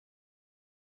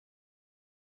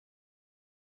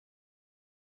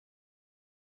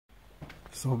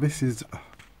So this is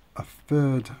a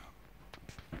third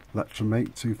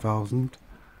Electramate 2000,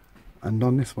 and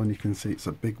on this one you can see it's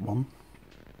a big one.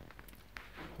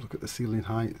 Look at the ceiling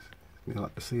height, it's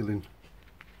like the ceiling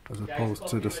as opposed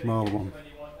to the small one.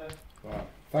 Wow.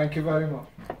 Thank you very much.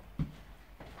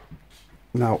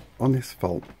 Now on this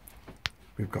fault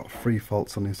we've got 3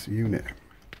 faults on this unit.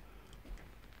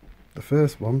 The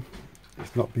first one,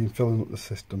 it's not been filling up the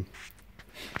system.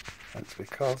 That's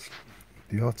because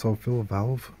the autofill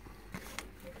valve,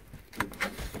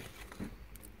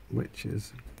 which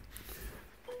is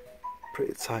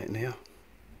pretty tight in here,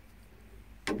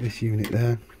 this unit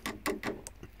there,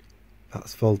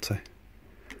 that's faulty.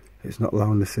 It's not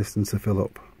allowing the system to fill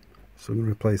up, so we're going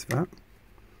to replace that.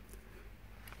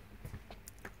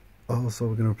 Also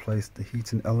we're going to replace the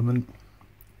heating element.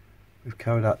 We've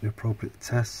carried out the appropriate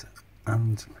tests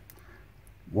and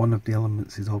one of the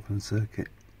elements is open circuit,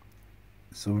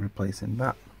 so we're replacing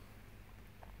that.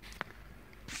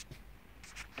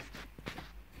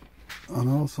 And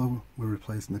also we're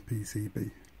replacing the PCB.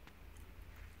 The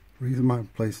reason why I'm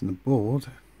replacing the board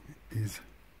is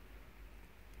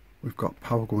we've got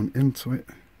power going into it.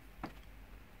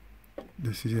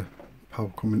 This is your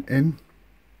power coming in,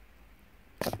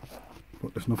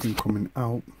 but there's nothing coming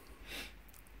out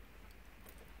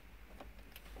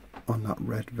on that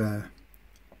red there.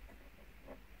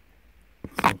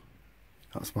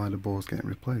 So that's why the board's getting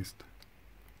replaced.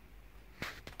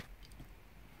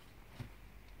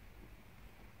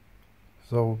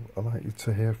 So I'd like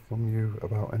to hear from you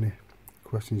about any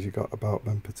questions you got about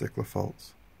them particular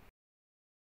faults.